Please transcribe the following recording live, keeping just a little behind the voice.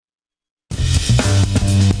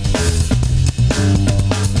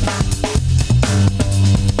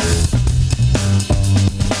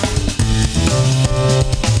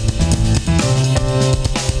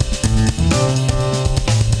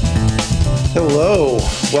Hello,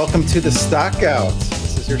 welcome to the Stockout.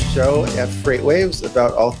 This is your show at Freight Waves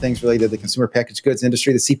about all things related to the consumer packaged goods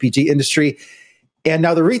industry, the CPG industry, and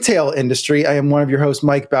now the retail industry. I am one of your hosts,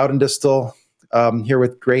 Mike Bowdendistel, here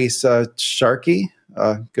with Grace Sharkey.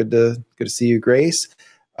 Good to see you, Grace.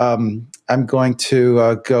 I'm going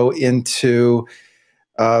to go into,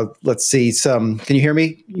 let's see, can you hear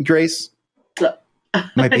me, Grace?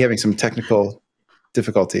 Might be having some technical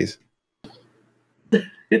difficulties.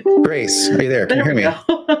 Grace, are you there? Can you hear me?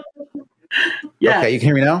 Yeah. Okay, you can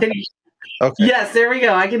hear me now? Okay. Yes, there we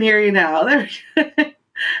go. I can hear you now. Happy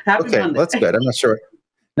Monday. That's good. I'm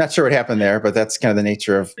not sure what happened there, but that's kind of the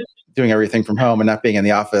nature of doing everything from home and not being in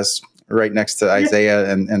the office right next to Isaiah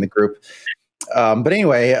and the group. But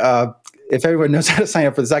anyway, if everyone knows how to sign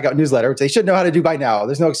up for the Stockout newsletter, which they should know how to do by now,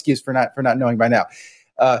 there's no excuse for not knowing by now.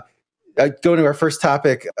 Going to our first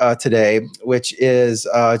topic today, which is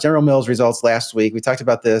General Mills results last week. We talked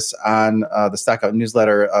about this on the Stockout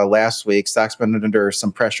newsletter last week. Stock's been under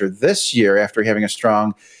some pressure this year after having a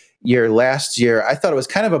strong year last year. I thought it was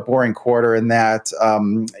kind of a boring quarter in that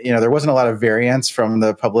there wasn't a lot of variance from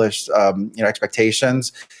the published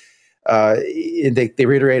expectations. They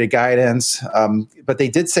reiterated guidance, but they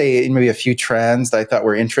did say maybe a few trends that I thought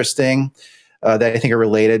were interesting. That I think are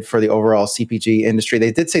related for the overall CPG industry.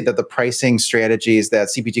 They did say that the pricing strategies that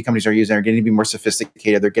CPG companies are using are getting to be more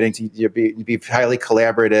sophisticated. They're getting to be highly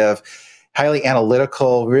collaborative, highly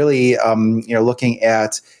analytical, really looking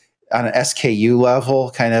at on an SKU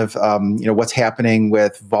level, kind of what's happening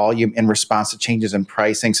with volume in response to changes in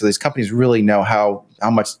pricing. So these companies really know how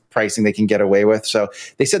much pricing they can get away with. So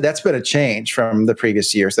they said that's been a change from the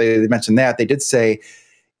previous years. They mentioned that. They did say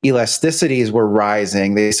elasticities were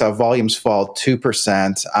rising. They saw volumes fall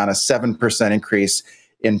 2% on a 7% increase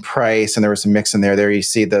in price, and there was some mix in there. There you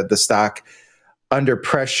see the stock under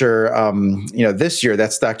pressure. This year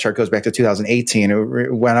that stock chart goes back to 2018.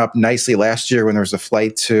 It went up nicely last year when there was a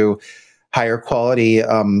flight to higher quality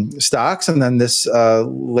stocks, and then this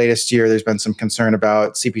latest year, there's been some concern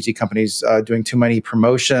about CPG companies doing too many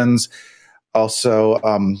promotions. Also,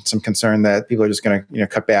 some concern that people are just going to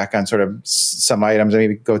cut back on sort of some items and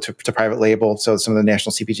maybe go to private label. So some of the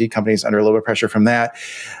national CPG companies under a little bit of pressure from that.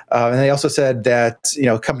 And they also said that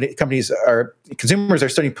consumers are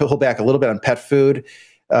starting to pull back a little bit on pet food,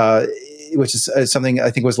 which is something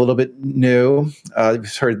I think was a little bit new.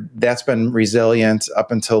 We've heard that's been resilient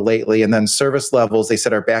up until lately. And then service levels, they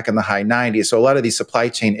said, are back in the high 90s. So a lot of these supply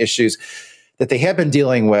chain issues that they have been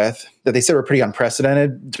dealing with, that they said were pretty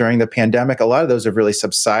unprecedented during the pandemic, a lot of those have really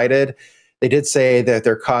subsided. They did say that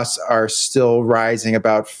their costs are still rising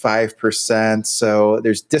about 5%. So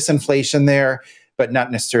there's disinflation there, but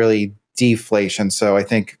not necessarily deflation. So I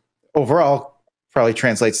think overall probably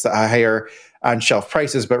translates to higher on-shelf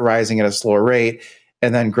prices, but rising at a slower rate.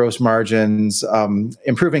 And then gross margins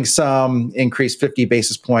improving some, increased 50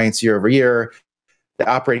 basis points year over year. The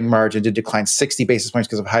operating margin did decline 60 basis points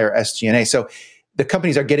because of higher SG&A. So the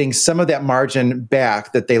companies are getting some of that margin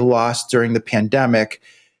back that they lost during the pandemic,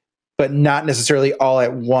 but not necessarily all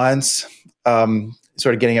at once,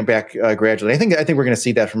 sort of getting it back gradually. I think we're going to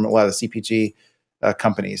see that from a lot of the CPG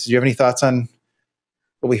companies. Do you have any thoughts on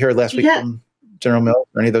what we heard last week from General Mills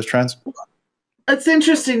or any of those trends? It's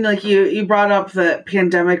interesting, like you brought up the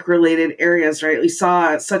pandemic-related areas, right? We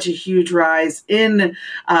saw such a huge rise in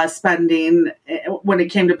spending when it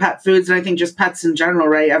came to pet foods, and I think just pets in general,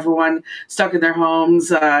 right? Everyone stuck in their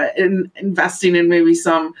homes, investing in maybe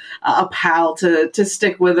some a pal to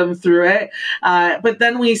stick with them through it. But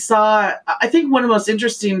then we saw, I think, one of the most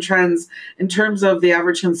interesting trends in terms of the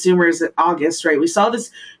average consumer is in August, right? We saw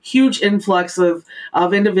this huge influx of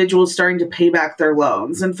individuals starting to pay back their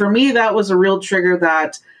loans, and for me, that was a real trigger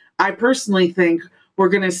that I personally think we're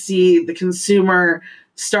going to see the consumer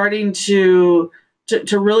starting to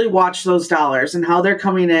really watch those dollars and how they're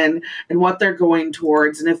coming in and what they're going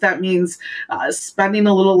towards. And if that means spending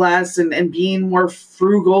a little less and being more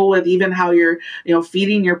frugal with even how you're,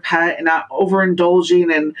 feeding your pet and not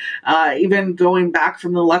overindulging and even going back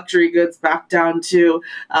from the luxury goods back down to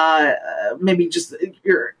maybe just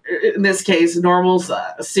in this case, normal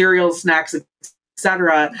cereal snacks,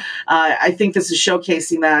 etc. I think this is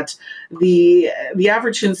showcasing that the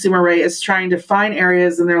average consumer rate is trying to find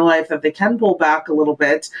areas in their life that they can pull back a little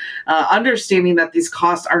bit, understanding that these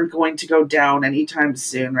costs aren't going to go down anytime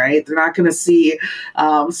soon, right? They're not going to see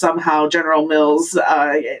somehow General Mills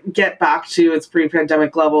get back to its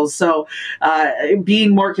pre-pandemic levels. So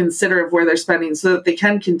being more considerate of where they're spending so that they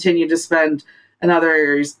can continue to spend and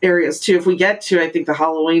other areas too. If we get to, I think the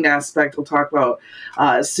Halloween aspect we'll talk about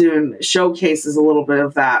soon showcases a little bit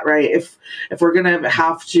of that, right? If we're going to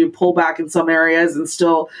have to pull back in some areas and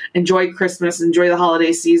still enjoy Christmas, enjoy the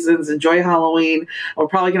holiday seasons, enjoy Halloween, we're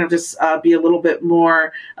probably going to just be a little bit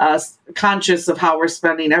more conscious of how we're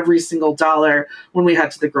spending every single dollar when we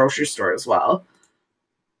head to the grocery store as well.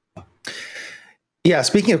 Yeah,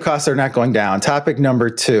 speaking of costs that are not going down, topic number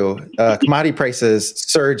 2, commodity prices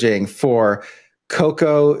surging for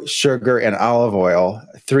cocoa, sugar, and olive oil.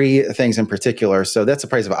 3 things in particular. So that's the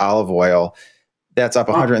price of olive oil. That's up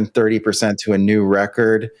 130% to a new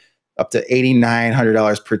record, up to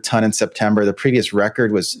 $8,900 per ton in September. The previous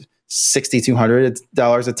record was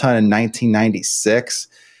 $6,200 a ton in 1996.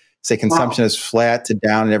 Say consumption is flat to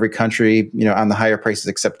down in every country, on the higher prices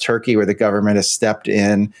except Turkey, where the government has stepped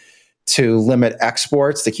in to limit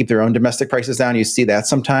exports to keep their own domestic prices down. You see that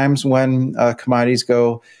sometimes when commodities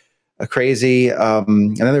go crazy.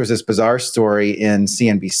 And then there was this bizarre story in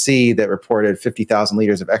CNBC that reported 50,000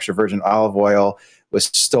 liters of extra virgin olive oil was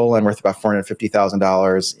stolen, worth about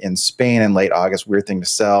 $450,000 in Spain in late August. Weird thing to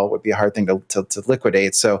sell, would be a hard thing to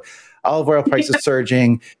liquidate. So olive oil prices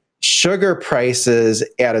surging. Sugar prices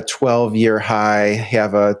at a 12-year high.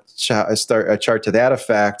 Have a chart to that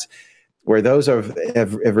effect, where those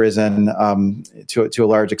have risen to a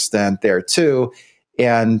large extent there too.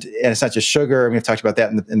 And it's not just sugar. I mean, we've talked about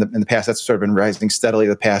that in the past. That's sort of been rising steadily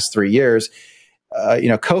the past 3 years.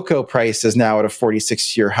 Cocoa price is now at a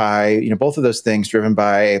 46-year high. Both of those things driven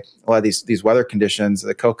by a lot of these weather conditions.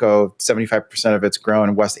 The cocoa, 75% of it's grown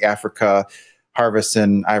in West Africa, harvests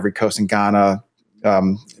in Ivory Coast and Ghana,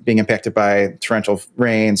 being impacted by torrential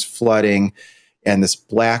rains, flooding, and this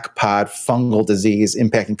black pod fungal disease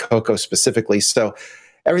impacting cocoa specifically. So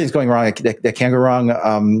everything's going wrong that can go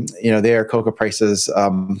wrong. There, cocoa prices,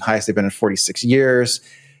 highest they've been in 46 years.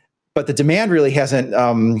 But the demand really hasn't,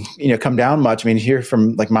 come down much. I mean, here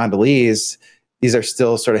from like Mondelez, these are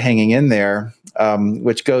still sort of hanging in there,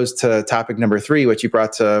 which goes to topic number 3, which you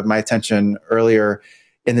brought to my attention earlier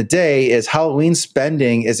in the day, is Halloween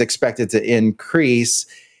spending is expected to increase.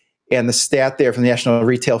 And the stat there from the National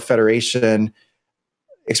Retail Federation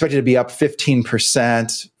expected to be up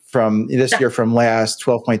 15% from this year from last,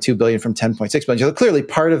 12.2 billion from 10.6 billion. So clearly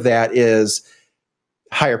part of that is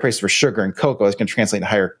higher prices for sugar and cocoa. It's going to translate into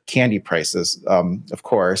higher candy prices, of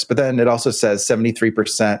course. But then it also says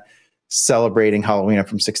 73% celebrating Halloween, up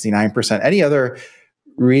from 69%. Any other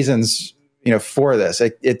reasons, for this?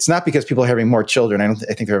 It's not because people are having more children. I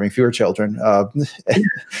think they're having fewer children.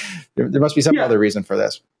 There must be some other reason for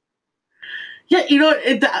this. Yeah,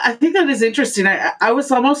 I think that is interesting. I was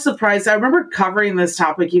almost surprised. I remember covering this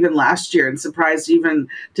topic even last year and surprised even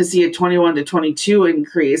to see a 21 to 22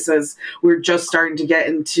 increase, as we're just starting to get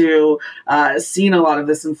into seeing a lot of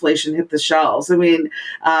this inflation hit the shelves. I mean,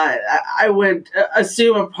 I would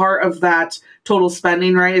assume a part of that total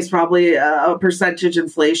spending, right, is probably a percentage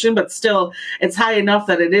inflation, but still it's high enough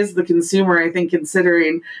that it is the consumer, I think,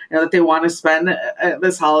 considering that they want to spend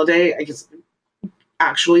this holiday, I guess,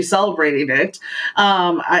 actually celebrating it.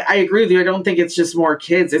 I agree with you. I don't think it's just more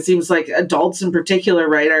kids. It seems like adults in particular,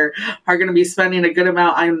 right, are going to be spending a good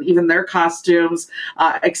amount on even their costumes,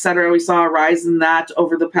 et cetera. We saw a rise in that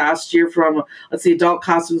over the past year from, adult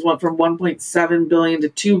costumes went from 1.7 billion to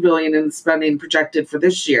 2 billion in spending projected for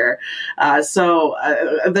this year. So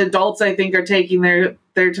the adults, I think, are taking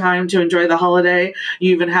their time to enjoy the holiday.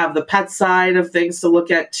 You even have the pet side of things to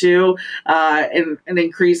look at too, and an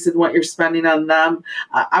increase in what you're spending on them.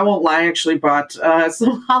 I won't lie, I actually bought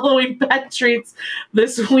some Halloween pet treats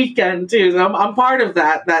this weekend too. So I'm part of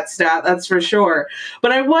that stat, that's for sure.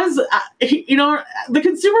 But I was, the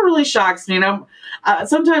consumer really shocks me. And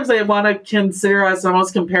sometimes I want to consider us,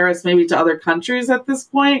 almost compare us maybe to other countries at this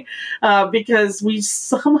point, because we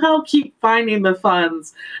somehow keep finding the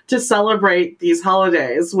funds to celebrate these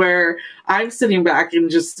holidays, where I'm sitting back and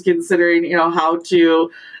just considering,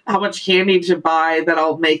 how much candy to buy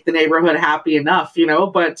that'll make the neighborhood happy enough,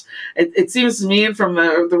 but it seems to me, and from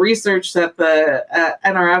the research that the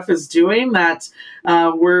NRF is doing, that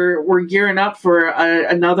we're gearing up for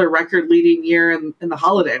another record leading year in the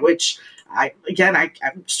holiday, which I'm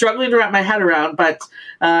struggling to wrap my head around, but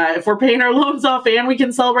if we're paying our loans off and we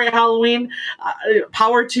can celebrate Halloween,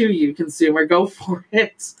 power to you, consumer, go for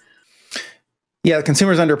it. Yeah, the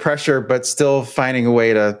consumer's under pressure, but still finding a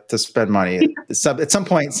way to spend money. At some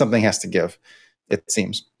point, something has to give, it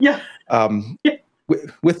seems. Yeah.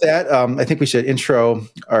 With that, I think we should intro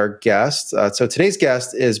our guest. So today's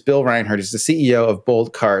guest is Bill Reinhardt. He's the CEO of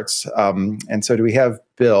Bold Carts. And so do we have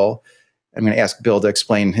Bill? I'm going to ask Bill to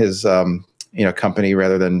explain his company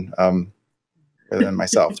rather than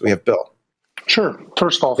myself. Do we have Bill? Sure.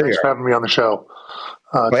 First of all, thanks for having me on the show.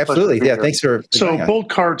 Absolutely. Yeah. Thanks for So Bold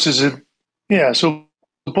Carts is in. Yeah. So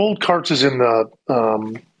Bold Carts is in the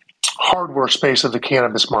hardware space of the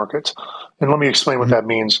cannabis market, and let me explain what that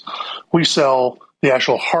means. We sell the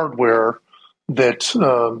actual hardware that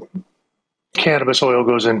cannabis oil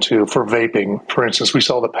goes into for vaping. For instance, we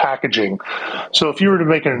sell the packaging. So if you were to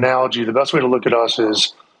make an analogy, the best way to look at us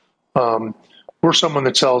is we're someone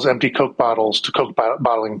that sells empty Coke bottles to Coke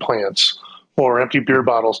bottling plants, or empty beer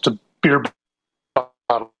bottles to beer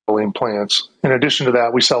bottling plants. In addition to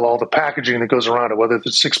that, we sell all the packaging that goes around it, whether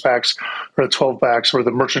it's 6-packs or the 12-packs or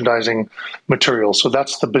the merchandising materials. So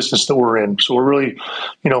that's the business that we're in. So we're really,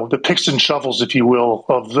 the picks and shovels, if you will,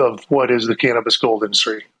 of what is the cannabis gold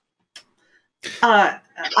industry. I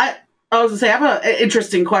was gonna say, I have an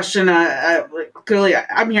interesting question. Clearly,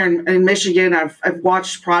 I'm here in Michigan. I've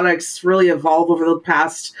watched products really evolve over the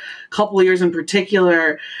past couple of years in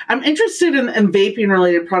particular. I'm interested in vaping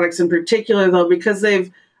related products in particular, though, because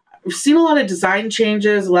we've seen a lot of design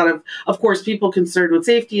changes, a lot of course, people concerned with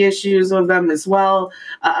safety issues of them as well.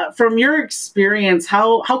 From your experience,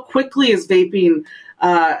 how quickly is vaping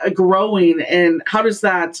growing, and how does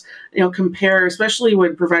that compare, especially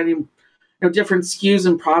when providing different SKUs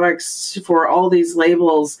and products for all these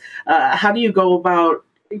labels? How do you go about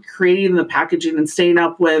creating the packaging and staying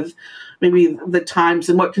up with maybe the times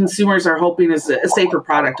and what consumers are hoping is a safer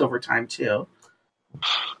product over time too?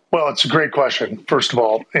 Well, it's a great question, first of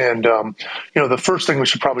all. And, the first thing we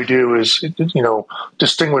should probably do is,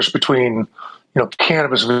 distinguish between,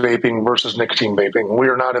 cannabis vaping versus nicotine vaping. We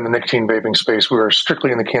are not in the nicotine vaping space. We are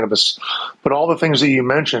strictly in the cannabis. But all the things that you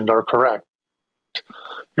mentioned are correct.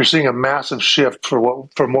 You're seeing a massive shift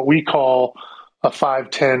from what we call a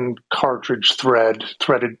 510 cartridge threaded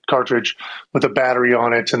cartridge with a battery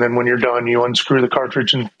on it. And then when you're done, you unscrew the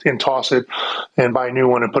cartridge and toss it and buy a new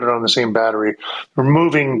one and put it on the same battery. We're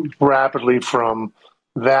moving rapidly from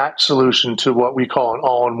that solution to what we call an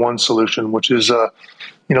all-in-one solution, which is,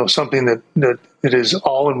 something that it is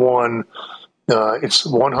all-in-one. It's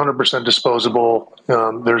 100% disposable.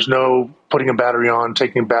 There's no putting a battery on,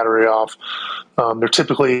 taking a battery off. They're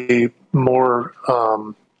typically more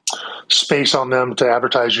space on them to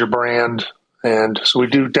advertise your brand. And so we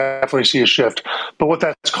do definitely see a shift. But what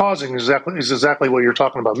that's causing is exactly what you're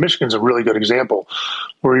talking about. Michigan's a really good example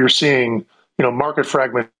where you're seeing, market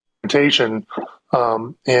fragmentation.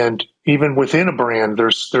 And even within a brand,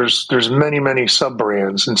 there's many, many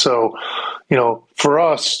sub-brands. And so, for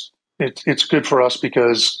us, it's good for us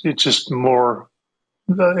because it's just more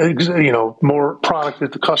product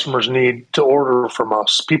that the customers need to order from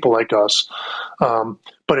us, people like us.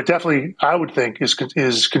 But it definitely, I would think,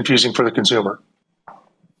 is confusing for the consumer.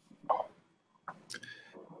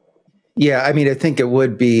 Yeah, I mean, I think it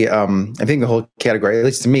would be. I think the whole category, at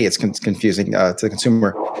least to me, it's confusing to the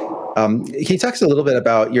consumer. Can you talk to us a little bit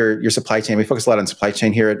about your supply chain? We focus a lot on supply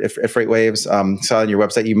chain here at FreightWaves. Saw on your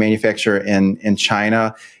website you manufacture in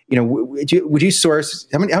China. Would you source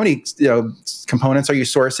how many components are you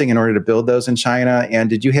sourcing in order to build those in China? And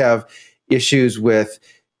did you have issues with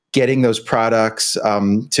getting those products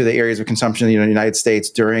to the areas of consumption in the United States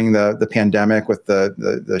during the pandemic with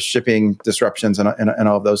the shipping disruptions and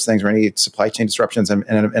all of those things, or any supply chain disruptions, and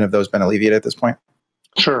have those been alleviated at this point?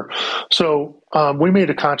 Sure. So we made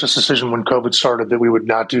a conscious decision when COVID started that we would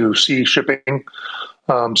not do sea shipping.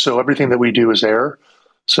 So everything that we do is air.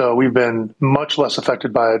 So we've been much less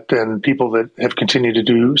affected by it than people that have continued to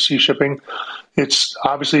do sea shipping. It's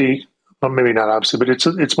obviously, well, maybe not obviously, but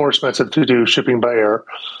it's more expensive to do shipping by air.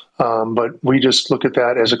 But we just look at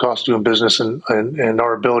that as a cost of doing business, and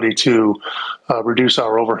our ability to reduce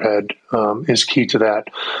our overhead is key to that.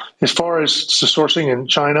 As far as the sourcing in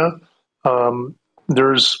China,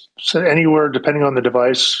 there's anywhere, depending on the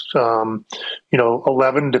device,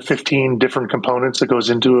 11 to 15 different components that goes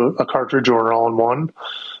into a cartridge or an all-in-one,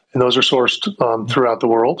 and those are sourced throughout the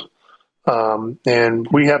world. And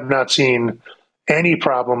we have not seen any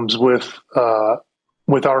problems with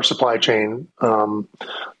our supply chain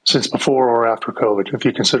since before or after COVID, if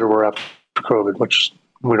you consider we're after COVID, which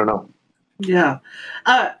we don't know. Yeah.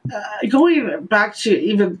 Going back to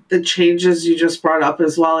even the changes you just brought up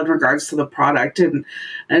as well in regards to the product, and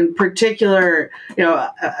in particular,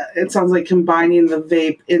 it sounds like combining the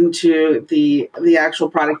vape into the actual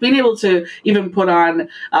product, being able to even put on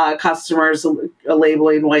customers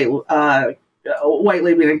labeling, white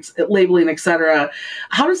labeling, etc.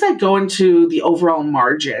 How does that go into the overall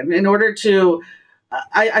margin? In order to,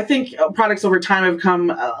 I think products over time have come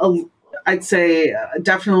I'd say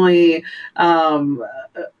definitely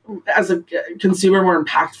as a consumer, more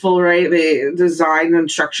impactful, right? The design and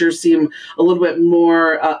structure seem a little bit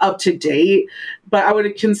more up to date. But I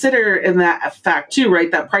would consider in that fact too,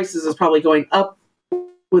 right, that prices is probably going up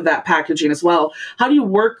with that packaging as well. How do you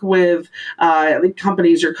work with the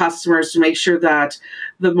companies, your customers, to make sure that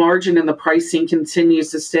the margin and the pricing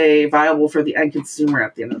continues to stay viable for the end consumer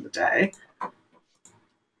at the end of the day?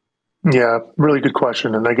 Yeah, really good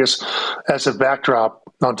question. And I guess as a backdrop,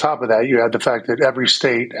 on top of that, you add the fact that every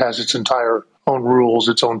state has its entire own rules,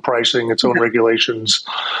 its own pricing, its own regulations.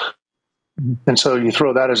 And so you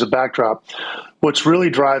throw that as a backdrop. What's really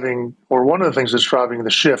driving, or one of the things that's driving the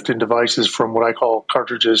shift in devices from what I call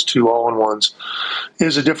cartridges to all-in-ones,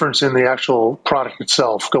 is a difference in the actual product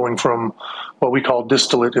itself, going from what we call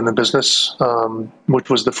distillate in the business, which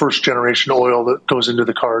was the first generation oil that goes into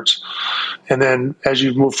the carts. And then as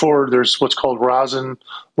you move forward, there's what's called rosin,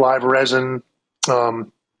 live resin,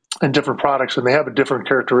 and different products, and they have a different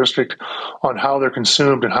characteristic on how they're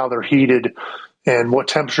consumed and how they're heated and what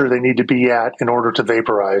temperature they need to be at in order to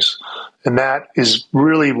vaporize. And that is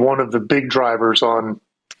really one of the big drivers on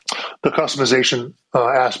the customization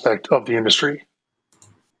aspect of the industry.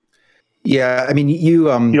 Yeah, I mean, you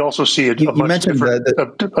also see you mentioned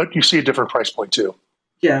you see a different price point too.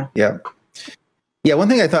 Yeah. One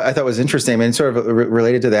thing I thought was interesting, and sort of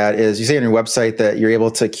related to that, is you say on your website that you're able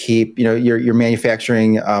to keep, your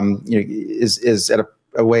manufacturing, is at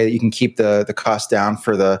a way that you can keep the cost down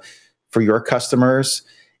for your customers.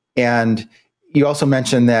 And you also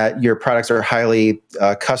mentioned that your products are highly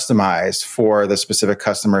customized for the specific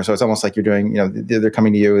customer. So it's almost like you're doing, they're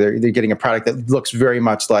coming to you, they're getting a product that looks very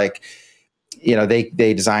much like,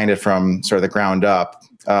 they designed it from sort of the ground up.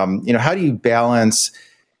 How do you balance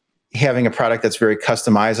having a product that's very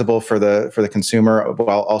customizable for the consumer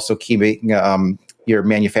while also keeping your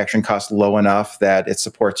manufacturing costs low enough that it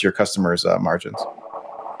supports your customers' margins?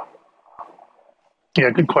 Yeah,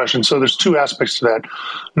 good question. So there's two aspects to that.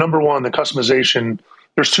 Number one, the customization.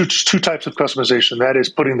 There's two types of customization. That is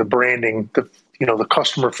putting the branding, the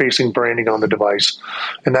customer-facing branding on the device,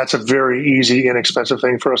 and that's a very easy, inexpensive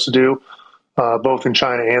thing for us to do, both in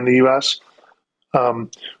China and the U.S. The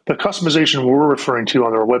customization we're referring to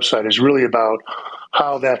on our website is really about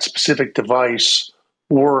how that specific device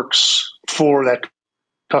works for that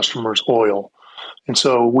customer's oil. And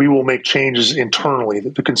so we will make changes internally.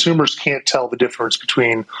 The consumers can't tell the difference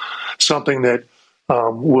between something that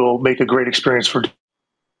will make a great experience for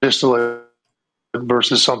distillate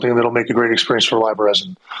versus something that'll make a great experience for live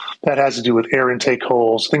resin. That has to do with air intake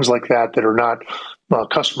holes, things like that are not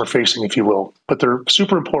customer facing, if you will, but they're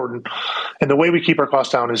super important. And the way we keep our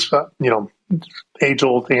costs down is, age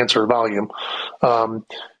old answer, volume.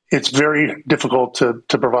 It's very difficult to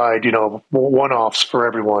provide, one-offs for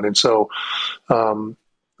everyone. And so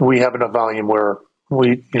we have enough volume where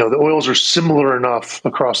the oils are similar enough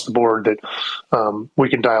across the board that we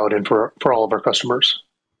can dial it in for all of our customers.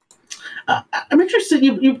 I'm interested,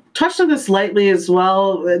 you touched on this lightly as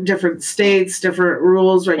well, different states, different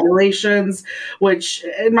rules, regulations, which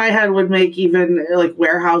in my head would make even like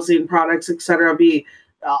warehousing products, et cetera, be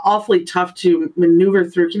awfully tough to maneuver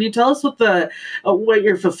through. Can you tell us what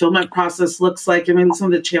your fulfillment process looks like? I mean, some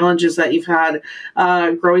of the challenges that you've had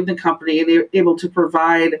growing the company and able to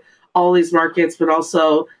provide all these markets, but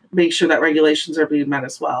also make sure that regulations are being met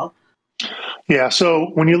as well. Yeah.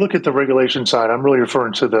 So when you look at the regulation side, I'm really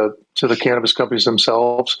referring to the cannabis companies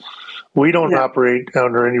themselves. We don't operate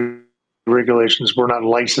under any regulations. We're not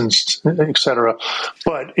licensed, et cetera.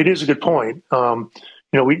 But it is a good point.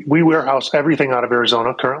 We warehouse everything out of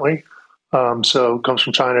Arizona currently. So it comes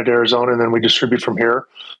from China to Arizona, and then we distribute from here.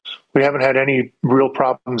 We haven't had any real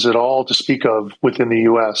problems at all to speak of within the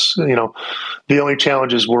U.S. The only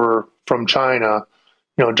challenges were from China,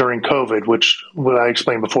 during COVID, which what I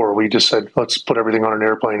explained before. We just said, let's put everything on an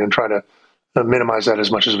airplane and try to minimize that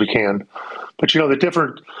as much as we can. But,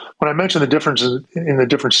 when I mentioned the differences in the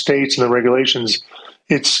different states and the regulations,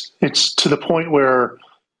 it's to the point where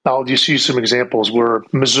I'll just use some examples where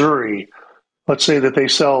Missouri, let's say that they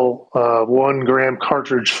sell 1 gram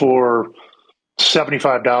cartridge for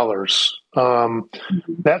 $75.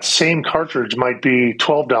 That same cartridge might be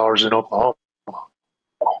 $12 in Oklahoma.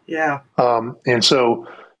 Yeah. And so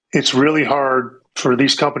it's really hard for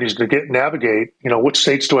these companies to navigate, which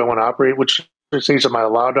states do I want to operate? Which states am I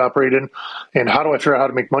allowed to operate in? And how do I figure out how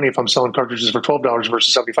to make money if I'm selling cartridges for $12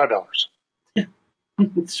 versus $75? Yeah,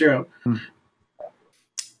 it's true.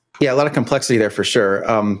 Yeah, a lot of complexity there for sure.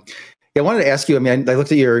 I wanted to ask you, I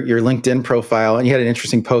looked at your LinkedIn profile and you had an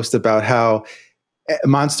interesting post about how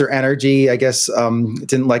Monster Energy, I guess,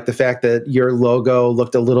 didn't like the fact that your logo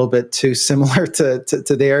looked a little bit too similar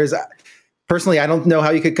to theirs. personally, I don't know how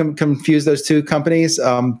you could confuse those two companies.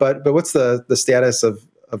 But what's the status of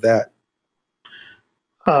that?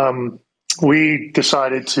 We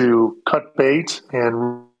decided to cut bait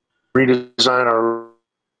and redesign our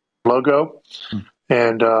logo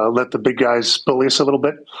and let the big guys bully us a little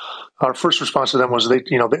bit. Our first response to them was they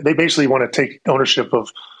basically want to take ownership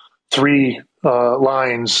of 3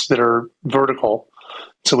 lines that are vertical.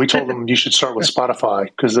 So we told them you should start with Spotify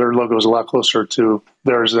because their logo is a lot closer to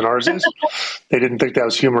theirs than ours is. They didn't think that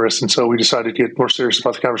was humorous, and so we decided to get more serious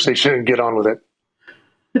about the conversation and get on with it.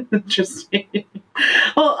 Interesting.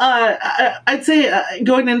 Well, I'd say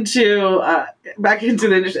going into back into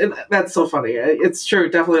the industry, that's so funny. It's true.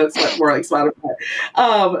 Definitely looks more like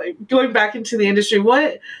Spotify. Going back into the industry,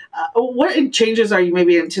 what changes are you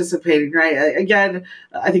maybe anticipating? Right. Again,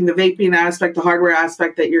 I think the vaping aspect, the hardware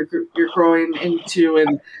aspect that you're growing into,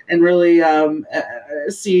 and really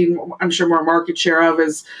seeing, I'm sure, more market share of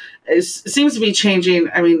is seems to be changing.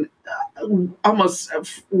 I mean, almost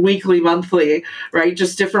weekly, monthly, right?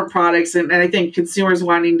 Just different products, and I think consumers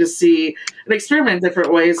wanting to see and experiment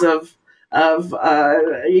different ways of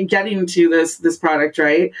getting to this product,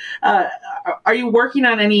 right? Are you working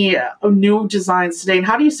on any new designs today? And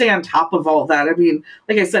how do you stay on top of all that? I mean,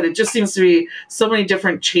 like I said, it just seems to be so many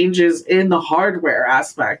different changes in the hardware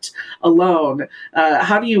aspect alone.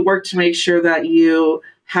 How do you work to make sure that you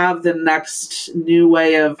have the next new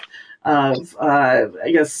way of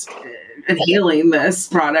I guess, inhaling this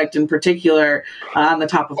product in particular on the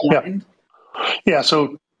top of mind? Yeah.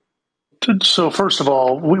 So first of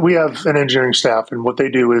all, we have an engineering staff, and what they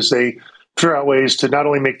do is they figure out ways to not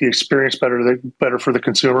only make the experience better for the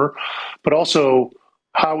consumer, but also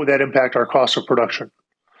how would that impact our cost of production.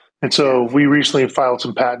 And so we recently filed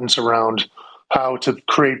some patents around how to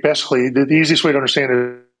create, basically, the easiest way to understand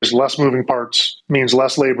it is less moving parts means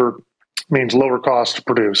less labor, means lower cost to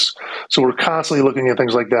produce. So we're constantly looking at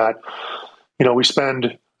things like that. We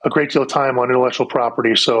spend a great deal of time on intellectual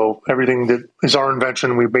property. So everything that is our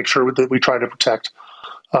invention, we make sure that we try to protect.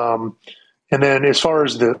 And then as far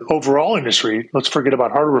as the overall industry, let's forget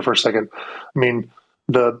about hardware for a second. I mean,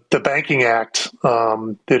 the Banking Act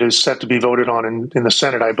that is set to be voted on in the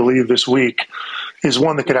Senate, I believe this week, is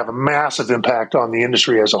one that could have a massive impact on the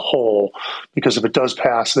industry as a whole, because if it does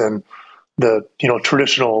pass, then the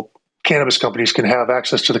traditional cannabis companies can have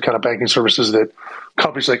access to the kind of banking services that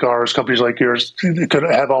companies like ours, companies like yours, could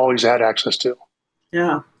have always had access to.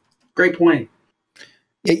 Yeah, great point.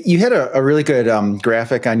 You had a really good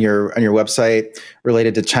graphic on your website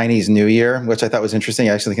related to Chinese New Year, which I thought was interesting.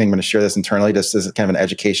 I actually think I'm going to share this internally, just as kind of an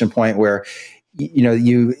education point, where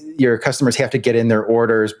your customers have to get in their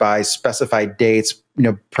orders by specified dates,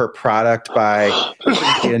 per product by a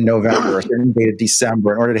certain date in November or a certain date of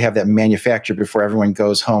December in order to have that manufactured before everyone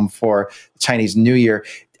goes home for Chinese New Year.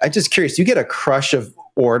 I'm just curious, do you get a crush of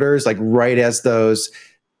orders like right as those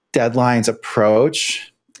deadlines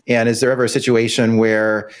approach? And is there ever a situation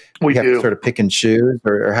where we have to sort of pick and choose,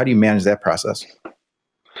 or how do you manage that process?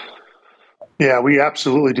 Yeah, we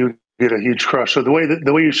absolutely do get a huge crush. So the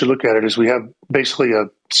way you should look at it is we have basically a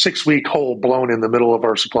 6-week hole blown in the middle of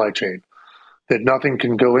our supply chain that nothing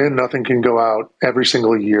can go in, nothing can go out every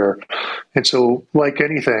single year. And so, like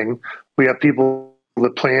anything, we have people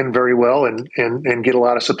that plan very well and get a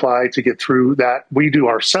lot of supply to get through that. We do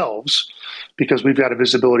ourselves because we've got a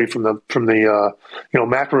visibility from the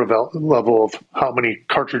macro level of how many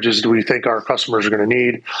cartridges do we think our customers are going to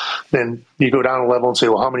need. Then you go down a level and say,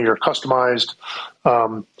 well, how many are customized?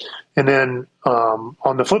 And then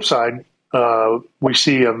on the flip side, we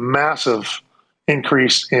see a massive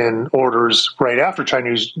increase in orders right after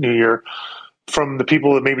Chinese New Year from the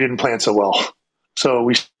people that maybe didn't plan so well. So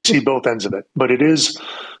we see both ends of it, but it is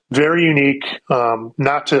very unique,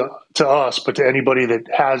 not to us, but to anybody that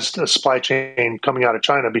has a supply chain coming out of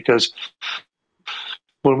China, because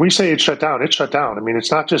when we say it's shut down, it's shut down. I mean,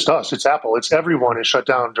 it's not just us, it's Apple, it's everyone is shut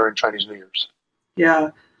down during Chinese New Year's. Yeah.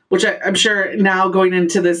 Which I'm sure now going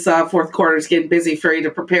into this fourth quarter is getting busy for you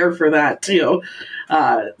to prepare for that too.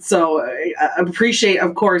 So I appreciate,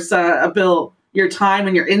 of course, Bill, your time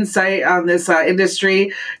and your insight on this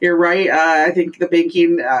industry. You're right. I think the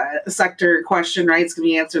banking sector question, right, is going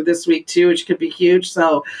to be answered this week too, which could be huge.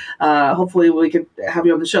 So hopefully we could have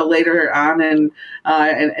you on the show later on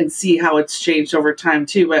and see how it's changed over time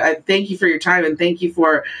too. But I thank you for your time, and thank you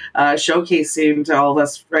for showcasing to all of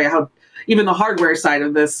us, right, how even the hardware side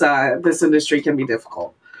of this industry can be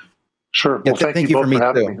difficult. Sure. Well, thank you both for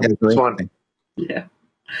having me. It was fun. Yeah.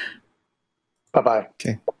 Bye-bye.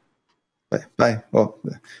 Okay. Bye. Well,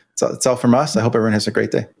 it's all from us. I hope everyone has a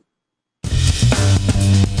great day.